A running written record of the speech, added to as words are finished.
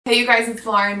Hey you guys, it's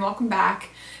Lauren. Welcome back.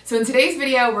 So in today's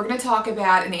video, we're going to talk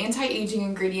about an anti-aging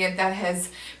ingredient that has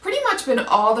pretty much been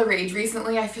all the rage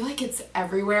recently. I feel like it's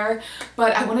everywhere,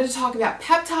 but I wanted to talk about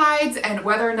peptides and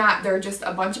whether or not they're just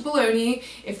a bunch of baloney,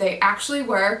 if they actually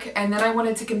work, and then I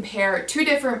wanted to compare two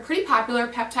different pretty popular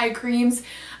peptide creams.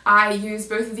 I used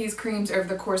both of these creams over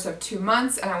the course of 2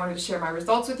 months and I wanted to share my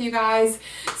results with you guys.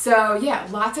 So yeah,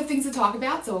 lots of things to talk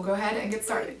about, so we'll go ahead and get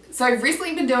started. So I've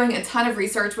recently been doing a ton of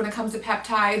research when it comes to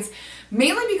peptides,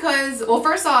 mainly because, well,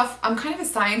 first off, I'm kind of a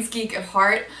science geek at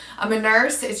heart. I'm a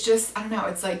nurse. It's just, I don't know,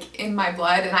 it's like in my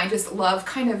blood, and I just love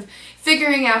kind of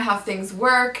figuring out how things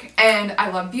work, and I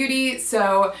love beauty,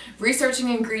 so researching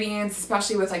ingredients,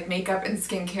 especially with like makeup and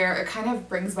skincare, it kind of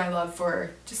brings my love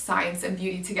for just science and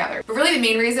beauty together. But really the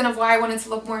main reason of why I wanted to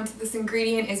look more into this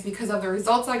ingredient is because of the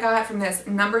results I got from this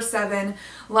No. 7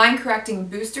 line correcting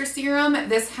booster serum.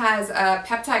 This has a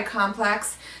peptide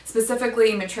complex,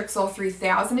 specifically Matrixyl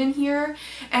 3000 in here,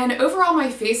 and overall my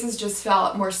face has just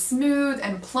felt more smooth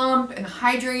and plump and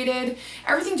hydrated.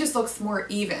 Everything just looks more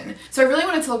even. So I really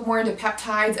wanted to look more into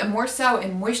peptides and more so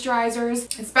in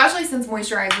moisturizers, especially since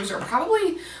moisturizers are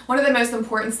probably one of the most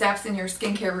important steps in your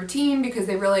skincare routine because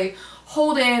they really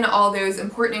hold in all those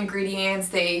important ingredients.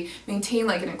 They maintain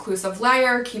like an inclusive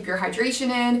layer, keep your hydration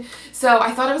in. So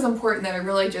I thought it was important that I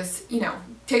really just,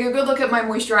 take a good look at my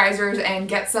moisturizers and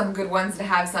get some good ones that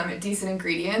have some decent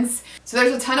ingredients. So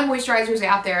there's a ton of moisturizers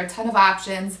out there, a ton of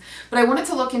options, but I wanted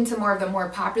to look into more of the more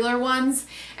popular ones.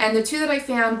 And the two that I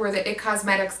found were the It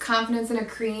Cosmetics Confidence in a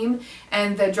Cream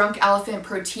and the Drunk Elephant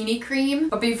Proteiny Cream.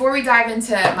 But before we dive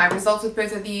into my results with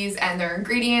both of these and their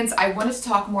ingredients, I wanted to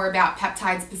talk more about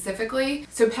peptides specifically.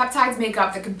 So peptides make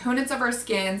up the components of our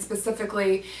skin,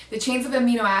 specifically the chains of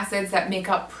amino acids that make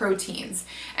up proteins.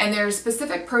 And there's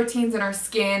specific proteins in our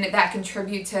skin that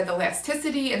contribute to the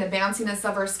elasticity and the bounciness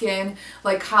of our skin,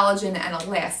 like collagen and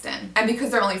elastin. And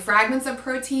because they're only fragments of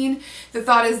protein, the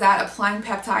thought is that applying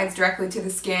peptides directly to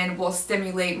the skin will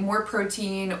stimulate more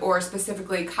protein, or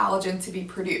specifically collagen, to be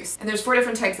produced. And there's 4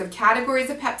 different types of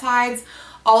categories of peptides,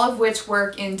 all of which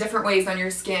work in different ways on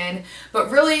your skin.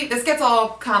 But really, this gets all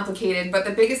complicated, but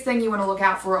the biggest thing you want to look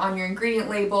out for on your ingredient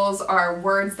labels are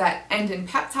words that end in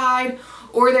peptide,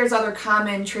 or there's other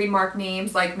common trademark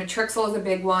names like Matrixyl is a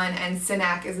big one and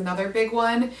Sinac is another big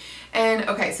one. And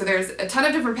okay, so there's a ton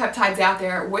of different peptides out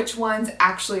there. Which ones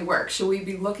actually work? Should we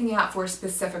be looking out for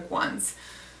specific ones?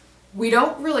 We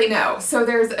don't really know. So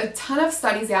there's a ton of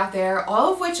studies out there,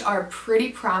 all of which are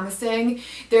pretty promising.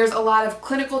 There's a lot of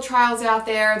clinical trials out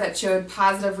there that showed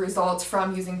positive results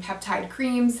from using peptide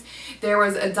creams. There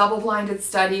was a double-blinded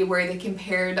study where they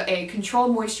compared a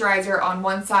controlled moisturizer on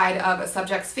one side of a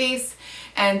subject's face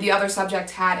and the other subject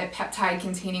had a peptide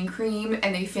containing cream,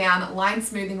 and they found line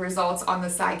smoothing results on the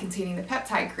side containing the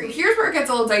peptide cream. Here's where it gets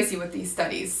a little dicey with these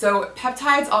studies. So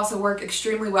peptides also work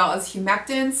extremely well as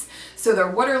humectants, so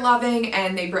they're water loving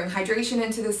and they bring hydration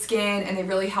into the skin and they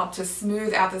really help to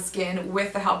smooth out the skin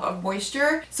with the help of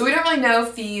moisture. So we don't really know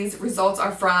if these results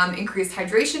are from increased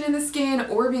hydration in the skin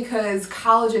or because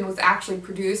collagen was actually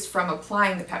produced from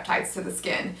applying the peptides to the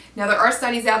skin. Now there are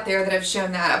studies out there that have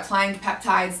shown that applying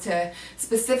peptides to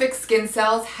specific skin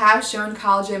cells have shown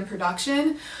collagen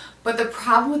production, but the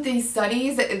problem with these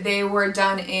studies, they were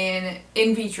done in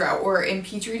vitro or in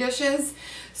petri dishes.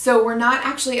 So we're not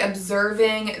actually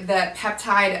observing the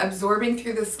peptide absorbing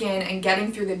through the skin and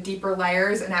getting through the deeper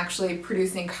layers and actually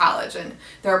producing collagen.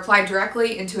 They're applied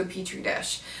directly into a petri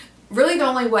dish. Really the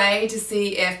only way to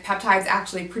see if peptides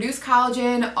actually produce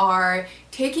collagen are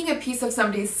taking a piece of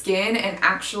somebody's skin and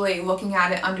actually looking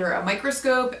at it under a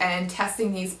microscope and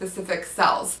testing these specific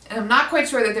cells. And I'm not quite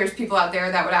sure that there's people out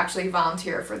there that would actually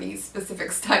volunteer for these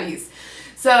specific studies.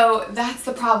 So that's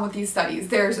the problem with these studies.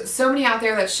 There's so many out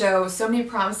there that show so many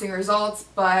promising results,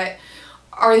 but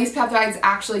are these peptides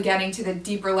actually getting to the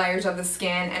deeper layers of the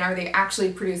skin, and are they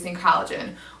actually producing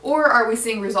collagen? Or are we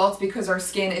seeing results because our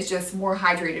skin is just more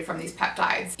hydrated from these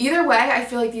peptides? Either way, I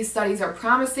feel like these studies are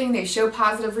promising, they show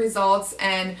positive results,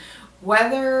 and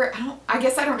whether, I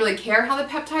guess I don't really care how the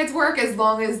peptides work as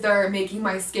long as they're making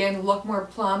my skin look more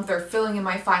plump, they're filling in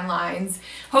my fine lines,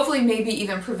 hopefully maybe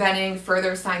even preventing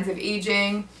further signs of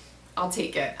aging. I'll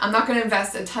take it. I'm not going to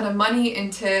invest a ton of money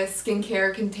into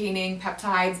skincare containing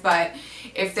peptides, but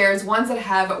if there's ones that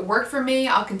have worked for me,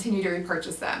 I'll continue to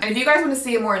repurchase them. And if you guys want to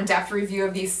see a more in-depth review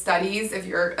of these studies, if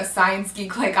you're a science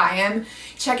geek like I am,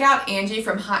 check out Angie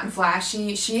from Hot and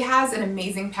Flashy. She has an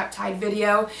amazing peptide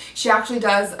video. She actually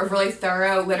does a really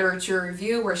thorough literature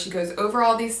review where she goes over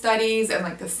all these studies and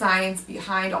like the science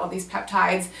behind all these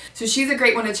peptides. So she's a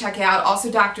great one to check out.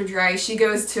 Also Dr. Dre, she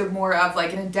goes to more of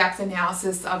like an in-depth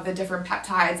analysis of the different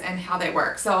peptides and how they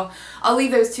work. So I'll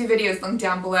leave those 2 videos linked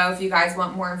down below if you guys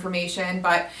want more information,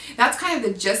 but that's kind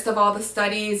of the gist of all the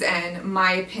studies and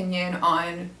my opinion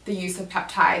on the use of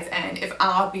peptides and if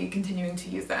I'll be continuing to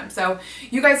use them. So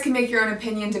you guys can make your own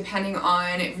opinion depending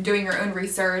on doing your own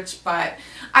research, but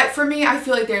for me, I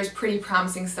feel like there's pretty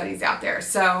promising studies out there,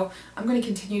 so I'm going to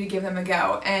continue to give them a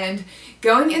go. And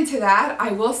going into that,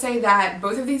 I will say that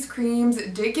both of these creams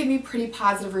did give me pretty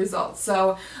positive results.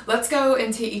 So let's go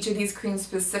into each of these creams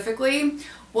specifically.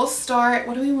 We'll start,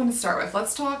 what do we want to start with?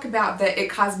 Let's talk about the It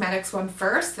Cosmetics one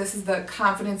first. This is the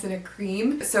Confidence in a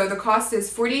Cream. So the cost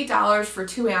is $48 for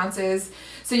 2 ounces.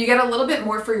 So you get a little bit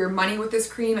more for your money with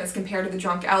this cream as compared to the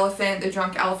Drunk Elephant. The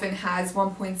Drunk Elephant has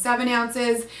 1.7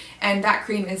 ounces and that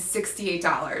cream is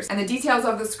 $68. And the details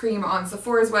of this cream on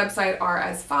Sephora's website are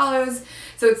as follows.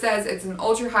 So it says it's an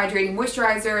ultra hydrating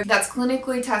moisturizer that's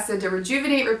clinically tested to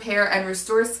rejuvenate, repair, and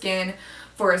restore skin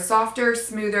for a softer,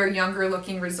 smoother, younger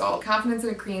looking result. Confidence in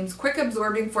a Cream's quick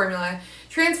absorbing formula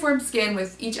transforms skin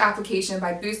with each application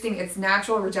by boosting its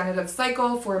natural regenerative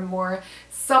cycle for a more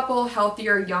supple,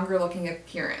 healthier, younger looking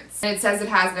appearance. And it says it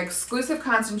has an exclusive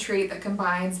concentrate that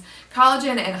combines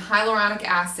collagen and hyaluronic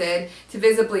acid to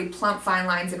visibly plump fine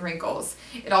lines and wrinkles.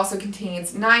 It also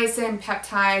contains niacin,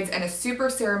 peptides, and a super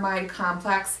ceramide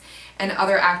complex and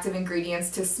other active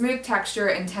ingredients to smooth texture,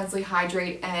 intensely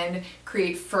hydrate, and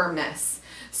create firmness.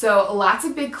 So lots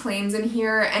of big claims in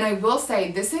here, and I will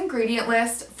say this ingredient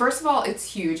list, first of all, it's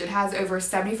huge. It has over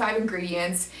 75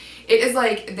 ingredients. It is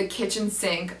like the kitchen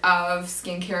sink of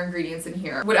skincare ingredients in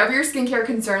here. Whatever your skincare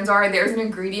concerns are, there's an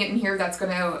ingredient in here that's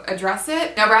going to address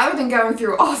it. Now, rather than going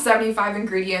through all 75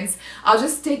 ingredients, I'll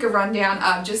just take a rundown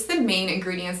of just the main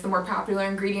ingredients, the more popular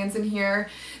ingredients in here.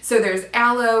 So there's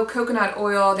aloe, coconut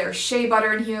oil, there's shea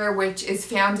butter in here, which is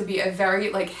found to be a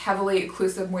very heavily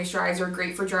occlusive moisturizer,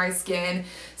 great for dry skin.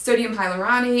 Sodium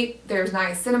hyaluronate, there's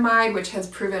niacinamide, which has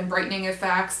proven brightening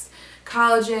effects.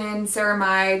 Collagen,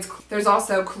 ceramides, there's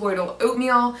also colloidal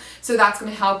oatmeal, so that's going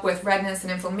to help with redness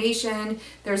and inflammation.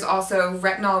 There's also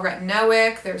retinol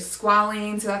retinoic, there's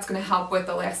squalene, so that's going to help with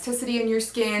elasticity in your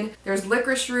skin. There's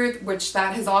licorice root, which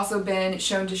that has also been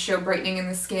shown to show brightening in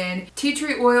the skin. Tea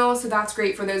tree oil, so that's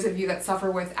great for those of you that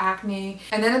suffer with acne.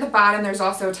 And then at the bottom there's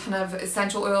also a ton of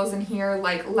essential oils in here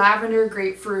like lavender,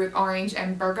 grapefruit, orange,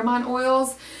 and bergamot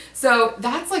oils. So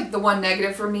that's like the one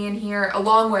negative for me in here,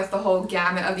 along with the whole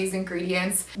gamut of these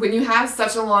ingredients. When you have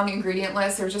such a long ingredient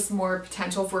list, there's just more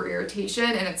potential for irritation,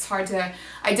 and it's hard to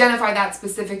identify that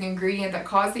specific ingredient that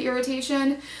caused the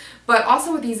irritation. But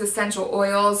also with these essential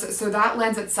oils, so that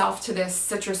lends itself to this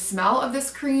citrus smell of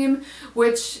this cream,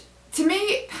 which to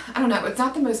me, I don't know, it's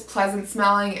not the most pleasant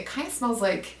smelling. It kind of smells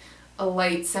like a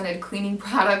light scented cleaning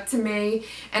product to me,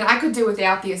 and I could do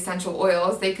without the essential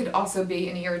oils. They could also be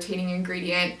an irritating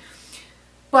ingredient.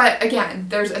 But again,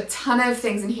 there's a ton of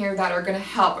things in here that are going to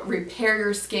help repair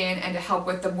your skin and to help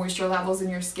with the moisture levels in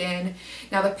your skin.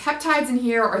 Now the peptides in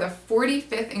here are the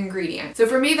 45th ingredient. So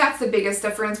for me, that's the biggest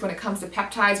difference when it comes to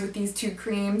peptides with these 2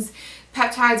 creams.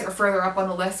 Peptides are further up on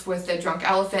the list with the Drunk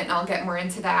Elephant, and I'll get more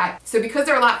into that. So because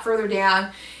they're a lot further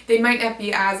down, they might not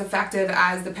be as effective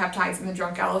as the peptides in the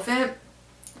Drunk Elephant.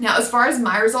 Now, as far as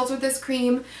my results with this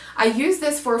cream, I used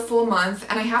this for a full month,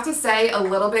 and I have to say a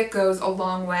little bit goes a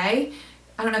long way.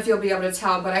 I don't know if you'll be able to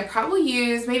tell, but I probably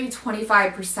use maybe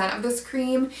 25% of this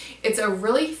cream. It's a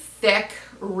really thick,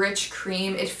 rich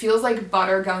cream. It feels like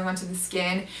butter going onto the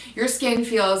skin. Your skin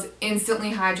feels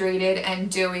instantly hydrated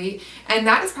and dewy, and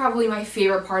that is probably my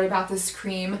favorite part about this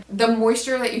cream. The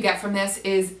moisture that you get from this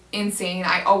is insane.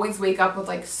 I always wake up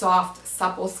with soft,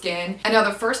 supple skin. I know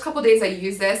the first couple days I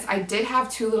used this, I did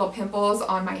have 2 little pimples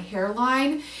on my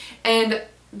hairline, and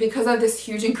because of this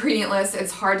huge ingredient list,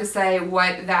 it's hard to say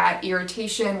what that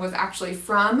irritation was actually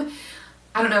from.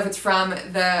 I don't know if it's from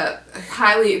the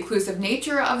highly occlusive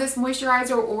nature of this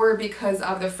moisturizer or because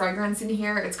of the fragrance in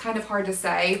here. It's kind of hard to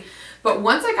say. But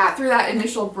once I got through that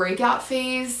initial breakout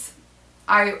phase,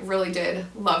 I really did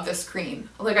love this cream.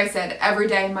 Like I said, every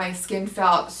day my skin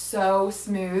felt so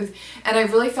smooth, and I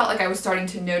really felt like I was starting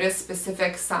to notice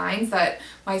specific signs that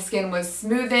my skin was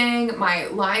smoothing, my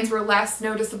lines were less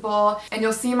noticeable, and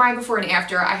you'll see my before and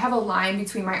after. I have a line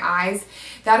between my eyes.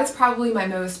 That is probably my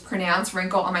most pronounced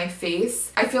wrinkle on my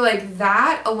face. I feel like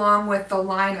that, along with the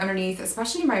line underneath,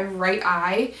 especially my right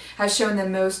eye, has shown the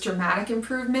most dramatic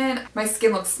improvement. My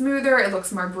skin looks smoother, it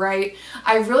looks more bright.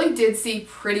 I really did see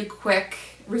pretty quick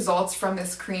results from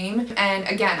this cream. And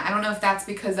again, I don't know if that's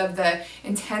because of the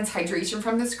intense hydration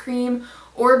from this cream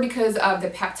or because of the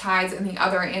peptides and the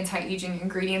other anti-aging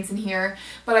ingredients in here,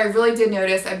 but I really did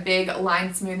notice a big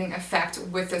line smoothing effect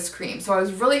with this cream. So I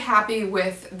was really happy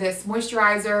with this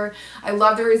moisturizer. I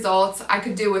love the results. I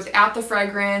could do without the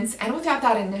fragrance and without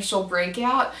that initial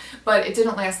breakout, but it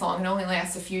didn't last long. It only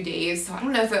lasts a few days. So I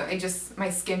don't know if my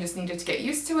skin just needed to get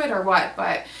used to it or what,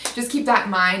 but just keep that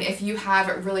in mind if you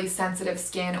have really sensitive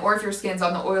skin, or if your skin's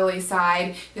on the oily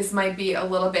side, this might be a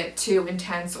little bit too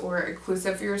intense or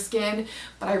occlusive for your skin.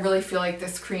 But I really feel like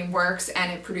this cream works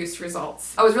and it produced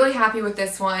results. I was really happy with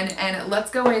this one, and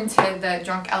let's go into the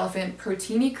Drunk Elephant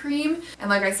Protein Cream. And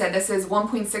like I said, this is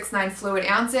 1.69 fluid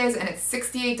ounces and it's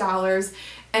 $68.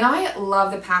 And I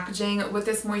love the packaging with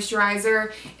this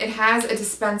moisturizer. It has a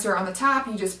dispenser on the top,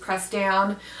 you just press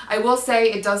down. I will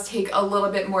say it does take a little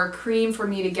bit more cream for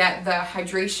me to get the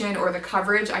hydration or the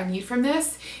coverage I need from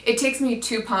this. It takes me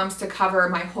 2 pumps to cover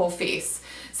my whole face.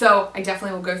 So I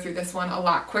definitely will go through this one a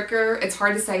lot quicker. It's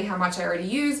hard to say how much I already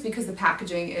use because the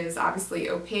packaging is obviously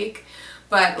opaque.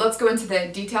 But let's go into the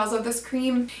details of this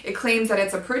cream. It claims that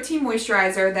it's a protein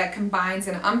moisturizer that combines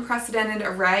an unprecedented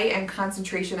array and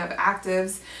concentration of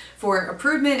actives for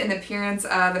improvement in the appearance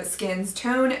of skin's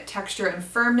tone, texture, and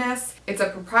firmness. It's a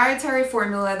proprietary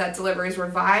formula that delivers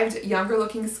revived, younger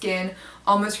looking skin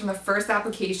almost from the first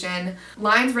application.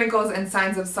 Lines, wrinkles, and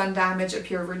signs of sun damage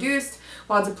appear reduced,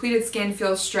 while depleted skin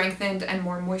feels strengthened and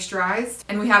more moisturized.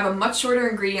 And we have a much shorter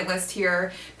ingredient list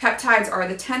here. Peptides are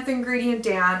the 10th ingredient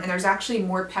down, and there's actually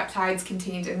more peptides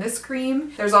contained in this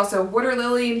cream. There's also water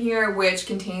lily in here, which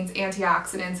contains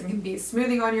antioxidants and can be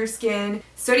smoothing on your skin,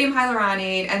 sodium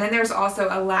hyaluronate, and then there's also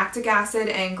a lactic acid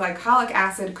and glycolic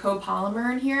acid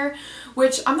copolymer in here,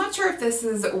 which I'm not sure if this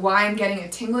is why I'm getting a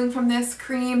tingling from this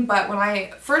cream, but when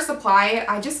I first apply it,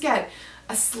 I just get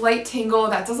a slight tingle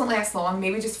that doesn't last long,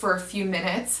 maybe just for a few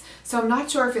minutes. So I'm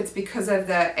not sure if it's because of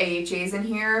the AHAs in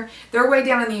here. They're way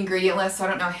down on the ingredient list, so I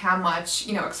don't know how much,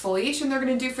 exfoliation they're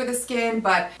going to do for the skin,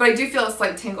 but I do feel a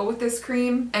slight tingle with this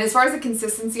cream. And as far as the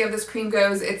consistency of this cream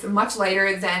goes, it's much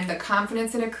lighter than the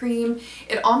Confidence in a Cream.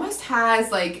 It almost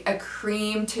has like a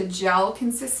cream to gel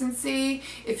consistency.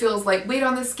 It feels lightweight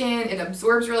on the skin. It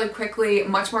absorbs really quickly,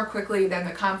 much more quickly than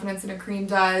the Confidence in a Cream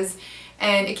does.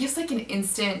 And it gives like an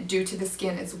instant dew to the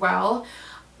skin as well.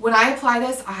 When I apply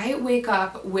this, I wake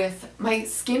up with, my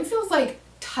skin feels like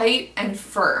tight and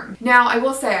firm. Now, I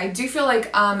will say I do feel like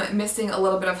I'm missing a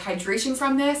little bit of hydration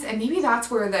from this, and maybe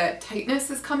that's where the tightness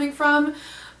is coming from.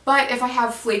 But if I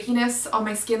have flakiness on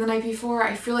my skin the night before,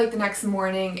 I feel like the next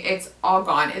morning it's all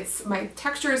gone. My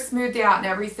texture is smoothed out and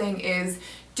everything is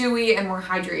dewy and more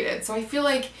hydrated. So I feel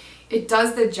like it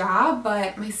does the job,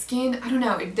 but my skin, I don't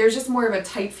know, there's just more of a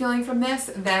tight feeling from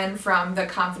this than from the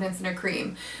Confidence in a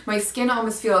Cream. My skin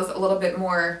almost feels a little bit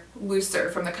more looser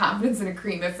from the Confidence in a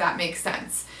Cream, if that makes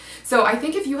sense. So I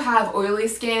think if you have oily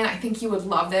skin, I think you would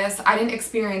love this. I didn't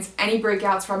experience any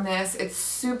breakouts from this. It's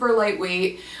super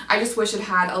lightweight. I just wish it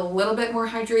had a little bit more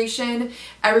hydration.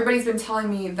 Everybody's been telling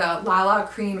me the Lala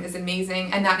cream is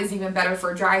amazing, and that is even better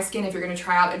for dry skin if you're going to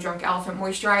try out a Drunk Elephant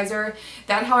moisturizer.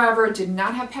 That, however, did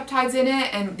not have peptides in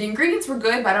it, and the ingredients were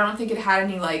good, but I don't think it had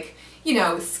any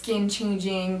skin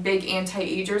changing big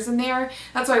anti-agers in there.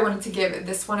 That's why I wanted to give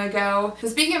this one a go. So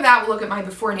speaking of that, we'll look at my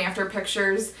before and after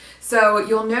pictures. So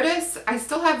you'll notice I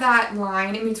still have that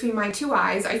line in between my two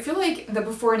eyes. I feel like the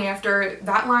before and after,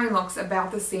 that line looks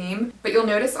about the same, but you'll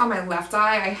notice on my left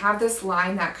eye, I have this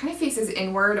line that kind of faces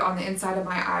inward on the inside of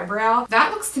my eyebrow.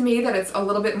 That looks to me that it's a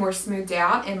little bit more smoothed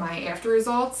out in my after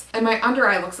results, and my under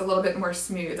eye looks a little bit more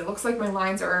smooth. It looks like my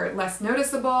lines are less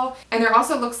noticeable, and there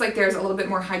also looks like there's a little bit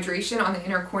more hydration on the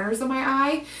inner corners of my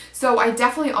eye. So I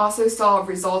definitely also saw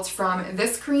results from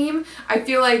this cream. I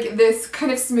feel like this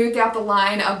kind of smoothed out the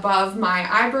line above my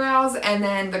eyebrows, and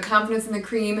then the Confidence in the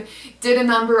Cream did a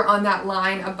number on that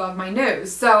line above my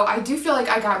nose. So I do feel like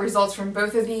I got results from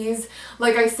both of these.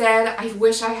 Like I said, I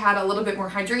wish I had a little bit more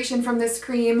hydration from this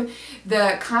cream.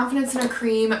 The Confidence in a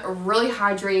Cream really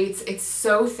hydrates. It's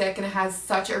so thick and it has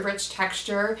such a rich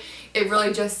texture. It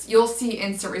really just, you'll see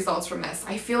instant results from this.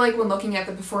 I feel like when looking at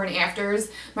the before and afters,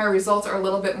 my results are a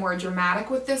little bit more dramatic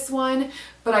with this one,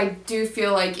 but I do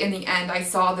feel like in the end I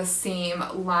saw the same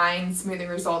line smoothing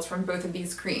results from both of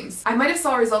these creams. I might have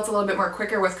saw results a little bit more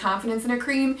quicker with Confidence in a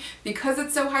Cream because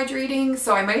it's so hydrating,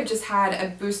 so I might have just had a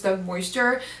boost of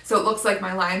moisture, so it looks like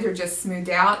my lines are just smoothed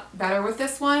out better with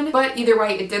this one. But either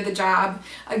way, it did the job.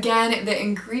 Again, the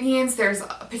ingredients, there's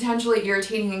potentially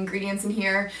irritating ingredients in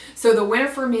here, so the winner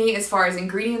for me as far as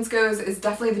ingredients goes is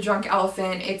definitely the Drunk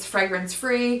Elephant. It's fragrance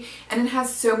free and it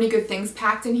has so many good things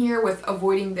packed in here with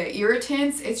avoiding the irritants.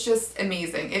 confidence, it's just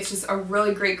amazing. It's just a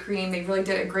really great cream. They really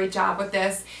did a great job with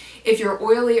this. If you're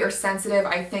oily or sensitive,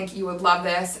 I think you would love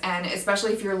this, and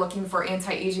especially if you're looking for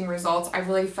anti-aging results, I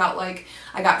really felt like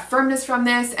I got firmness from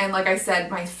this, and like I said,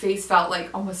 my face felt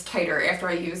like almost tighter after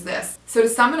I used this. So to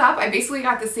sum it up, I basically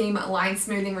got the same line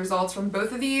smoothing results from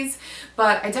both of these,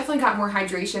 but I definitely got more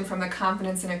hydration from the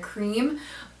Confidence in a Cream,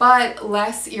 but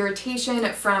less irritation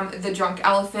from the Drunk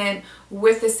Elephant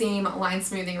with the same line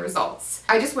smoothing results.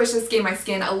 I just wish this gave my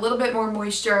skin a little bit more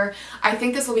moisture. I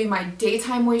think this will be my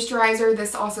daytime moisturizer.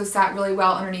 This also sat really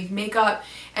well underneath makeup,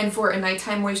 and for a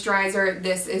nighttime moisturizer,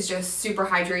 this is just super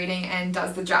hydrating and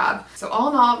does the job. So all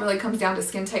in all, it really comes down to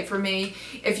skin type for me.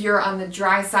 If you're on the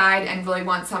dry side and really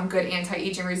want some good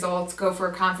anti-aging results, go for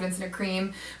Confidence in a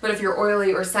Cream. But if you're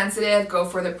oily or sensitive, go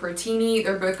for the Protini.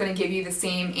 They're both going to give you the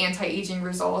same anti-aging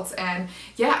results. And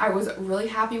yeah, I was really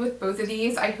happy with both of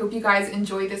these. I hope you guys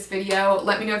enjoyed this video.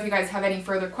 Let me know if you guys have any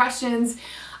further questions.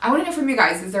 I want to know from you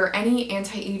guys, is there any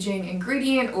anti-aging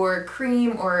ingredient or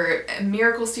cream or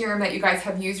miracle serum that you guys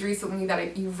have used recently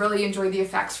that you really enjoyed the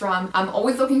effects from? I'm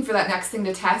always looking for that next thing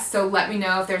to test, so let me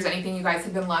know if there's anything you guys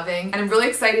have been loving. And I'm really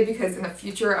excited because in the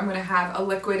future I'm going to have a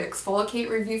liquid exfoliate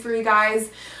review for you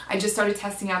guys. I just started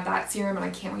testing out that serum and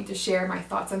I can't wait to share my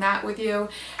thoughts on that with you.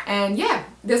 And yeah,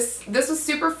 this was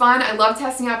super fun. I love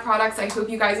testing out products. I hope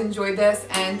you guys enjoyed this,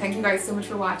 and thank you guys so much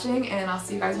for watching, and I'll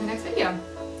see you guys in my next video.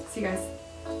 See you guys.